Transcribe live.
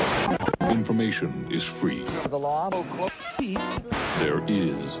information is free. The law. There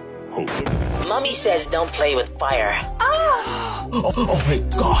is hope. Mommy says don't play with fire. Oh my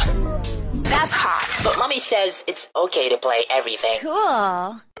God. That's hot. But Mommy says it's okay to play everything.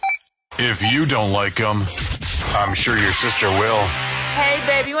 Cool. If you don't like them, I'm sure your sister will. Hey,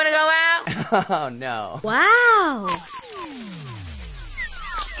 babe, you want to go out? Oh no. Wow.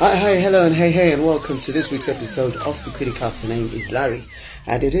 Hi, hello, and hey, and welcome to this week's episode of the Kwirirayi. My name is Larry,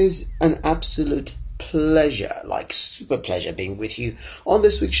 and it is an absolute pleasure, like super pleasure, being with you on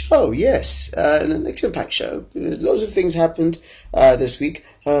this week's show. Yes, an action-packed show. Loads of things happened this week,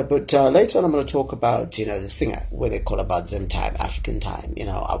 but later on I'm going to talk about, this thing where they call about Zim time, African time.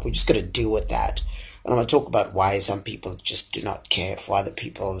 We're just going to deal with that. And I'm going to talk about why some people just do not care for other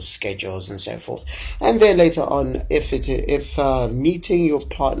people's schedules and so forth. And then later on, if meeting your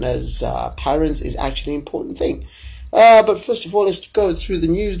partner's parents is actually an important thing. But first of all, let's go through the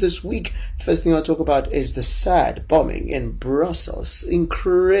news this week. First thing I'll talk about is the sad bombing in Brussels.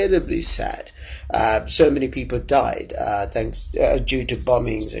 Incredibly sad. So many people died due to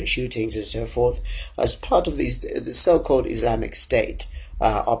bombings and shootings and so forth as part of the so-called Islamic State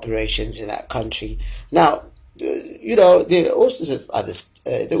operations in that country. Now, there also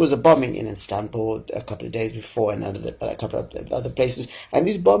there was a bombing in Istanbul a couple of days before, and a couple of other places, and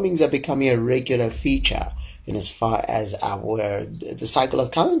these bombings are becoming a regular feature in as far as the cycle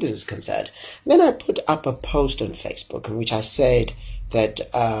of calendars is concerned. And then I put up a post on Facebook in which I said that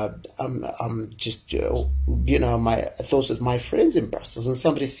I'm just my thoughts with my friends in Brussels, and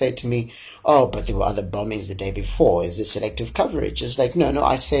somebody said to me, "Oh, but there were other bombings the day before. Is this selective coverage?" It's like, no,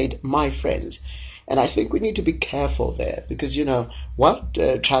 I said my friends. And I think we need to be careful there because, what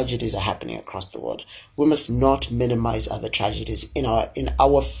tragedies are happening across the world. We must not minimize other tragedies in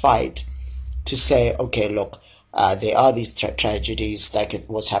our fight to say, okay, look, there are these tragedies like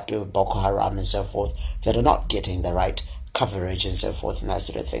what's happening with Boko Haram and so forth that are not getting the right coverage and so forth and that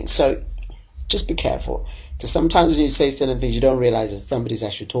sort of thing. So just be careful, because sometimes when you say certain things, you don't realize that somebody's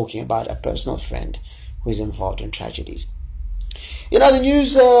actually talking about a personal friend who is involved in tragedies. In other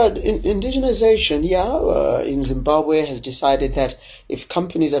news, indigenization, in Zimbabwe has decided that if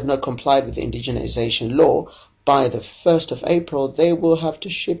companies have not complied with the indigenization law by the 1st of April, they will have to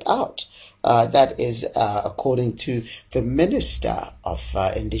ship out. That is according to the Minister of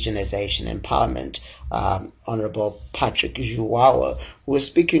Indigenization Empowerment, Honorable Patrick Zhuwawa, who was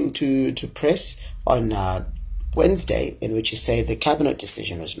speaking to press on Wednesday, in which he said the cabinet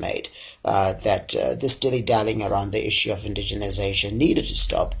decision was made that this dilly-dallying around the issue of indigenization needed to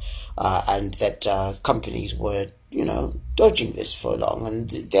stop, and that companies were dodging this for long, and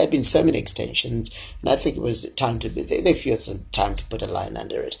there had been so many extensions, and I think it was time they feel some time to put a line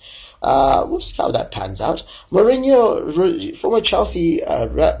under it. We'll see how that pans out. Mourinho, former Chelsea,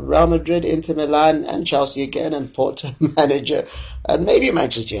 Real Madrid, Inter Milan, and Chelsea again, and Porto manager, and maybe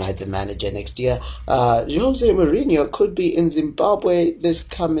Manchester United manager next year. Jose Mourinho could be in Zimbabwe this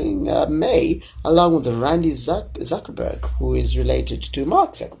coming May, along with Randy Zuckerberg, who is related to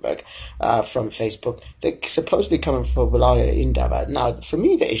Mark Zuckerberg from Facebook. They're supposedly coming for Bulaya Indaba. Now, for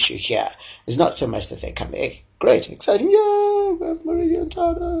me, the issue here is not so much that they're coming. Great, exciting, Mourinho in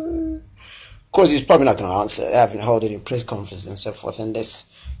town. Of course, he's probably not going to answer. I haven't held any press conferences and so forth, unless,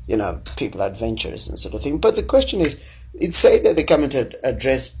 people are adventurous and sort of thing. But the question is, it's said that they're coming to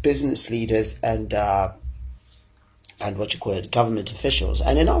address business leaders and government officials.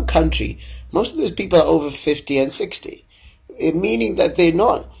 And in our country, most of those people are over 50 and 60, meaning that they're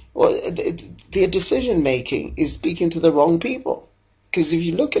not, their decision-making is speaking to the wrong people. Because if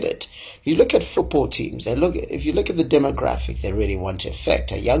you look at it, you look at football teams, if you look at the demographic they really want to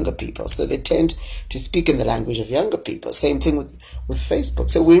affect are younger people. So they tend to speak in the language of younger people. Same thing with Facebook.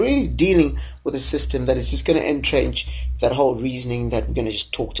 So we're really dealing with a system that is just going to entrench that whole reasoning that we're going to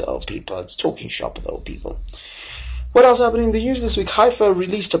just talk to old people. It's talking shop with old people. What else happened in the news this week? Haifa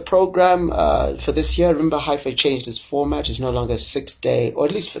released a program for this year. Remember, Haifa changed its format. It's no longer a 6-day, or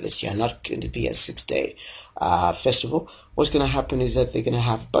at least for this year, not going to be a 6-day festival. What's going to happen is that they're going to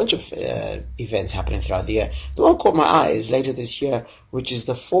have a bunch of events happening throughout the year. The one caught my eye is later this year, which is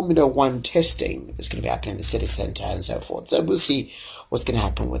the Formula One testing that's going to be happening in the city center and so forth. So we'll see what's going to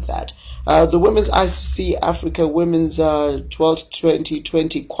happen with that. The Women's ICC Africa Women's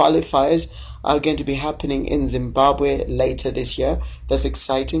 2020 qualifiers are going to be happening in Zimbabwe later this year. That's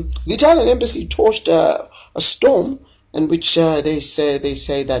exciting. The Italian embassy torched a storm in which they say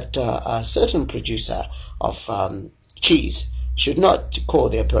that a certain producer of cheese should not call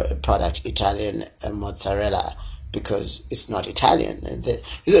their product Italian mozzarella because it's not Italian. And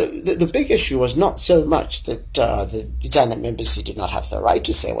the big issue was not so much that the Italian embassy did not have the right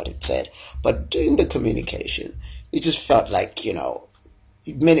to say what it said, but in the communication, it just felt like,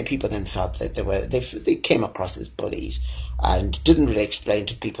 many people then felt that they came across as bullies and didn't really explain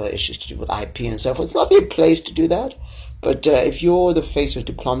to people issues to do with IP and so forth. It's not their place to do that. But if you're the face of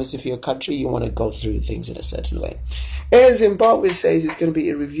diplomacy for your country, you want to go through things in a certain way. Air Zimbabwe says it's going to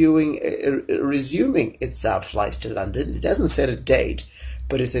be resuming its flights to London. It doesn't set a date,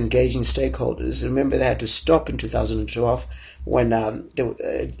 but it's engaging stakeholders. Remember, they had to stop in 2012 when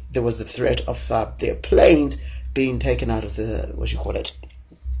there was the threat of their planes being taken out of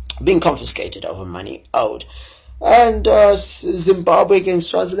being confiscated over money owed. And Zimbabwe against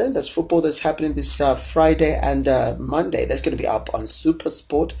Swaziland, that's football that's happening this Friday and Monday. That's going to be up on Super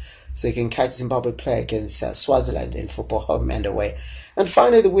Sport, so you can catch Zimbabwe play against Swaziland in football, home and away. And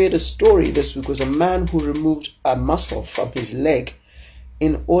finally, the weirdest story this week was a man who removed a muscle from his leg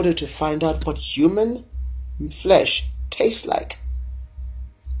in order to find out what human flesh tastes like.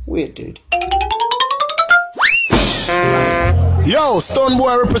 Weird, dude. Yo,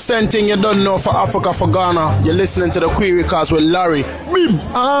 Stoneboy representing, you don't know, for Africa, for Ghana. You're listening to the Kwirirayi with Larry. Bim!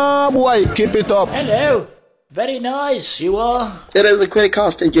 Boy, keep it up. Hello. Very nice, you are. It is the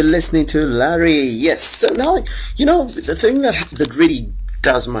Kwirirayi and you're listening to Larry. Yes. So now, the thing that really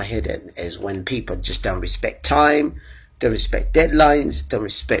does my head in is when people just don't respect time, don't respect deadlines, don't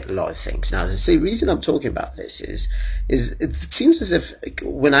respect a lot of things. Now, the reason I'm talking about this is it seems as if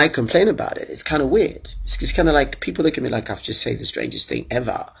when I complain about it, it's kind of weird. It's kind of like people look at me like I've just said the strangest thing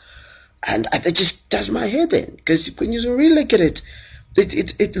ever. And it just does my head in. Because when you really look at it,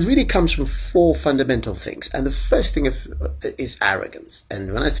 it really comes from four fundamental things. And the first thing is arrogance.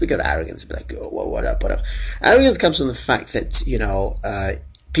 And when I speak of arrogance, I'm like, oh, well, what up? Arrogance comes from the fact that,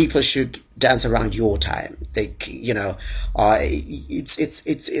 people should dance around your time. It's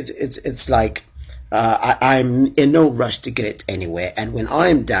like I'm in no rush to get anywhere, and when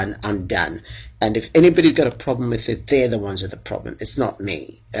I'm done, I'm done. And if anybody's got a problem with it, they're the ones with the problem. It's not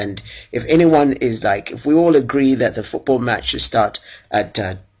me. And if anyone is like, if we all agree that the football match should start at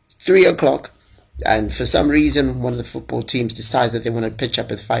 3:00, and for some reason one of the football teams decides that they want to pitch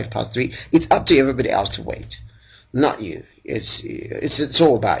up at 3:05, it's up to everybody else to wait. Not you. It's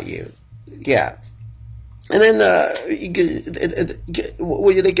all about you. Yeah. And then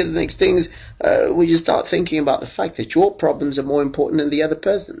when you look at the next things, when you start thinking about the fact that your problems are more important than the other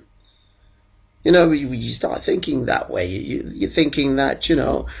person. You start thinking that way. You're thinking that,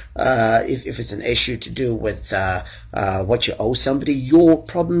 if it's an issue to do with what you owe somebody, your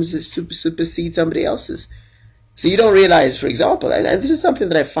problems supersede somebody else's. So you don't realize, for example, and this is something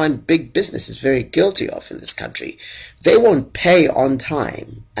that I find big business is very guilty of in this country. They won't pay on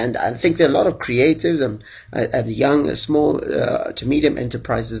time. And I think there are a lot of creatives and young, small to medium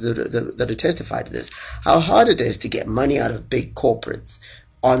enterprises that are testify to this, how hard it is to get money out of big corporates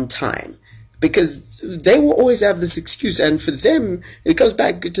on time. Because they will always have this excuse. And for them, it goes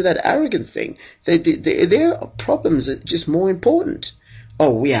back to that arrogance thing. Their problems are just more important.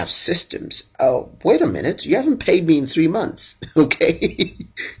 Oh, we have systems. Oh, wait a minute. You haven't paid me in 3 months. Okay.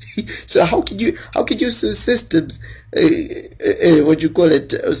 So how could you systems,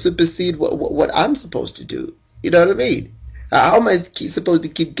 supersede what I'm supposed to do? You know what I mean? How am I supposed to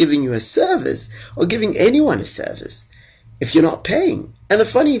keep giving you a service or giving anyone a service if you're not paying? And the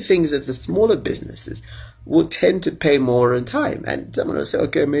funny thing is that the smaller businesses will tend to pay more on time. And someone will say,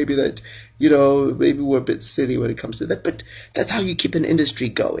 okay, maybe that, maybe we're a bit silly when it comes to that. But that's how you keep an industry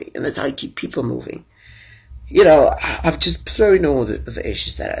going. And that's how you keep people moving. I've just thrown all the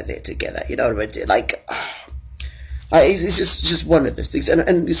issues that are there together. You know what I mean? Like, it's just one of those things. And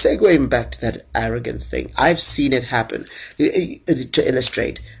segueing back to that arrogance thing, I've seen it happen. To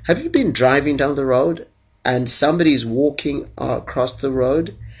illustrate, have you been driving down the road and somebody's walking across the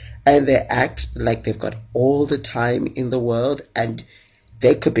road and they act like they've got all the time in the world and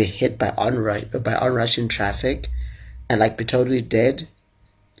they could be hit by onrushing traffic and like be totally dead?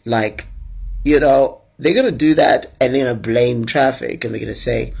 Like, they're going to do that and they're going to blame traffic and they're going to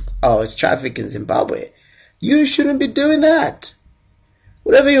say, oh, it's traffic in Zimbabwe. You shouldn't be doing that.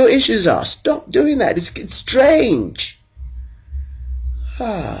 Whatever your issues are, stop doing that. It's strange.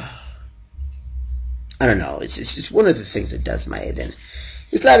 I don't know. It's just one of the things that does my head in.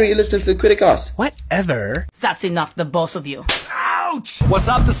 It's Larry, you listen to the Kwirirayi. Whatever. That's enough, the both of you. Ouch! What's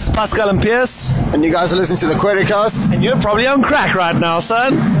up? This is Pascal and Pierce. And you guys are listening to the Kwirirayi. And you're probably on crack right now,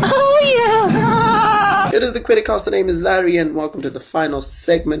 son. Oh, yeah. It is the Criticast. The name is Larry, and welcome to the final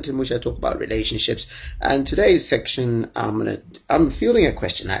segment in which I talk about relationships. And today's section, I'm fielding a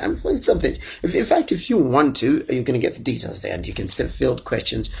question. I'm fielding something. In fact, if you want to, you're going to get the details there, and you can field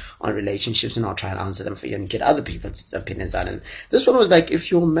questions on relationships, and I'll try and answer them for you and get other people's opinions on it. This one was like, if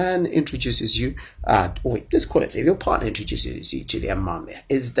your man introduces you, let's call it, if your partner introduces you to their mom,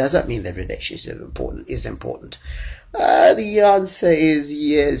 does that mean the relationship is important? The answer is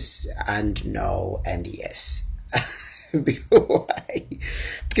yes and no and yes. Why?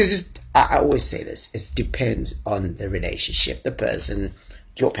 Because I always say this, it depends on the relationship, the person,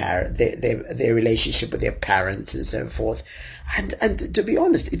 your parent, their relationship with their parents and so forth. And to be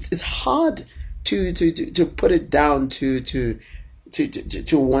honest, it's hard to put it down to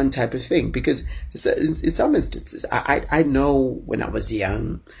one type of thing, because in some instances, I know when I was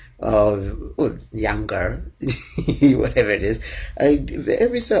young, or younger, whatever it is,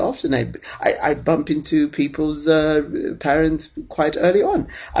 every so often I bump into people's parents quite early on.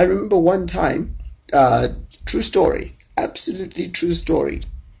 I remember one time, true story, absolutely true story.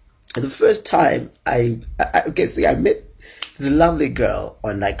 The first time I met this lovely girl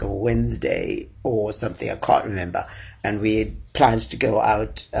on like a Wednesday or something, I can't remember, and we had plans to go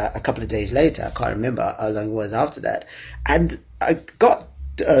out a couple of days later. I can't remember how long it was after that, and I got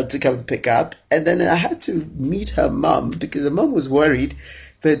to come and pick up, and then I had to meet her mum, because her mum was worried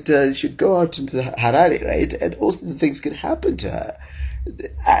that she'd go out into Harare, right, and all sorts of things could happen to her.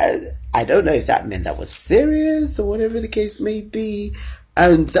 I don't know if that meant that was serious or whatever the case may be,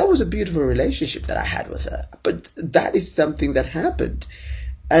 and that was a beautiful relationship that I had with her, but that is something that happened.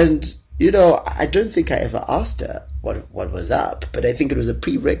 And I don't think I ever asked her what was up, but I think it was a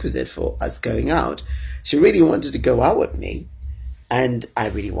prerequisite for us going out. She really wanted to go out with me, and I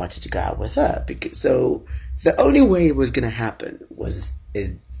really wanted to go out with her, so the only way it was going to happen is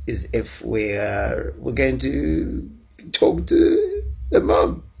if we're going to talk to the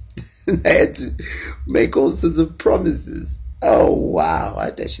mom. And I had to make all sorts of promises. Oh wow,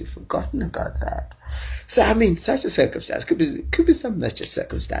 I'd actually forgotten about that. So I mean, such a circumstance could be something that's just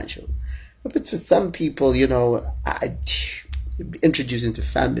circumstantial, but for some people, I introducing to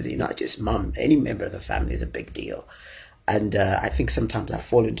family, not just mom, any member of the family is a big deal. And I think sometimes I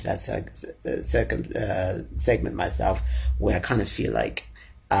fall into that segment myself, where I kind of feel like,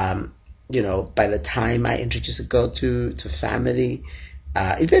 by the time I introduce a girl to family,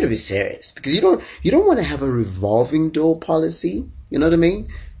 it better be serious, because you don't want to have a revolving door policy. You know what I mean?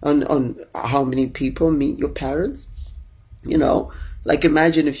 On how many people meet your parents. Like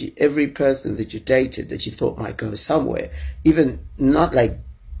imagine if every person that you dated that you thought might go somewhere, even not like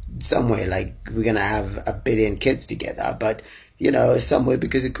somewhere like we're going to have 1 billion kids together, but somewhere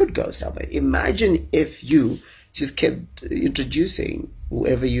because it could go somewhere. Imagine if you just kept introducing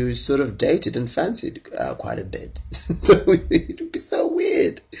whoever you sort of dated and fancied quite a bit. So it would be so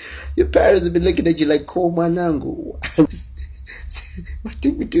weird. Your parents would be looking at you like, "Ko manangu, what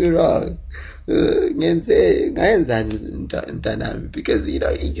did we do wrong?" Because you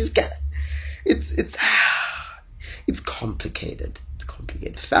just get it's complicated.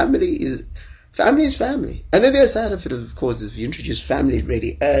 Family is family. And then the other side of it, of course, is if you introduce family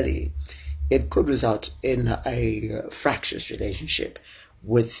really early, it could result in a fractious relationship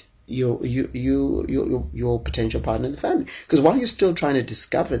with your potential partner in the family. Because while you're still trying to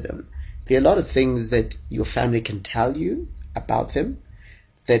discover them, there are a lot of things that your family can tell you about them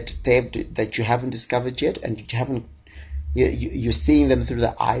that you haven't discovered yet, and you're seeing them through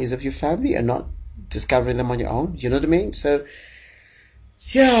the eyes of your family and not discovering them on your own. You know what I mean? So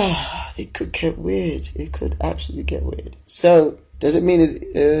yeah, it could get weird. It could absolutely get weird. So does it mean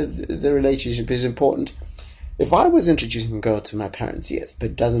the relationship is important? If I was introducing a girl to my parents, yes, but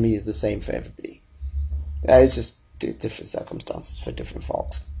it doesn't mean it's the same for everybody. It's just different circumstances for different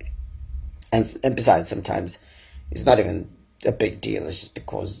folks. And besides, sometimes it's not even a big deal. It's just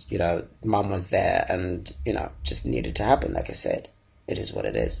because, mom was there and, just needed to happen. Like I said, it is what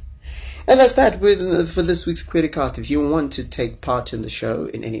it is. And that's that for this week's Criticast. If you want to take part in the show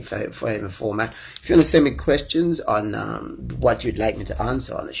in any format, if you want to send me questions on what you'd like me to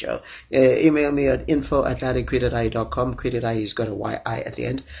answer on the show, email me at info@kwirirayi.com. Kwirirayi has got a Y-I at the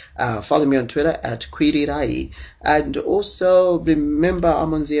end. Follow me on Twitter at Kwirirayi. And also remember,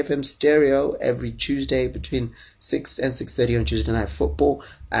 I'm on ZFM Stereo every Tuesday between 6 and 6:30 on Tuesday Night Football,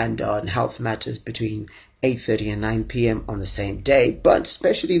 and on Health Matters between 8:30 and 9 p.m. on the same day. But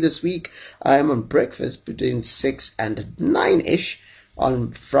especially this week, I am on breakfast between 6 and 9-ish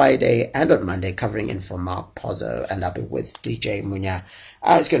on Friday and on Monday, covering in for Mark Pozzo, and I'll be with DJ Munya.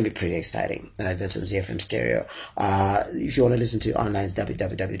 It's going to be pretty exciting. This on ZFM Stereo. If you want to listen to online, it's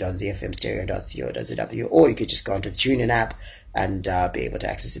www.zfmstereo.co.zw, or you could just go onto the TuneIn app and be able to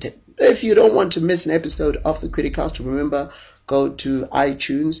access it. If you don't want to miss an episode of the Kwiricast, remember, go to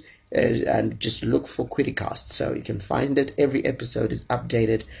iTunes and just look for Kwiricast. So you can find it. Every episode is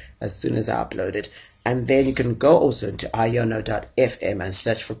updated as soon as I upload it. And then you can go also into iono.fm and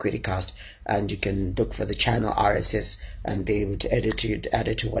search for Kwiricast, and you can look for the channel RSS and be able to add it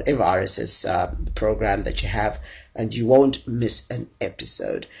to whatever RSS program that you have, and you won't miss an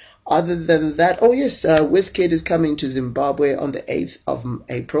episode. Other than that, oh yes, WizKid is coming to Zimbabwe on the 8th of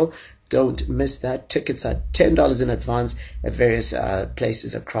April. Don't miss that. Tickets are $10 in advance at various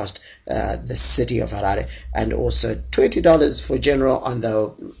places across the city of Harare, and also $20 for general on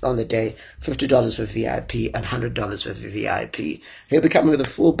the day, $50 for VIP, and $100 for VIP. He'll be coming with a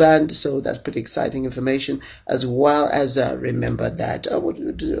full band, so that's pretty exciting information. As well as remember that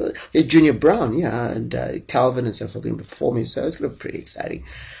Junior Brown, and Calvin and so forth will be performing, so it's going to be pretty exciting.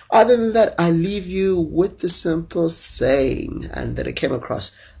 Other than that, I leave you with the simple saying, and that I came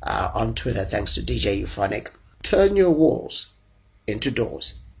across on Twitter thanks to DJ Euphonic: turn your walls into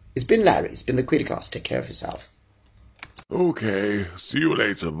doors. It's been Larry. It's been the Kwiricast. Take care of yourself. Okay, see you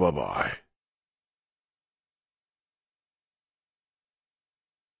later. Bye-bye.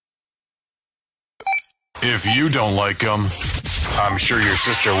 If you don't like them, I'm sure your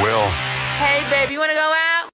sister will. Hey, baby, you wanna go out?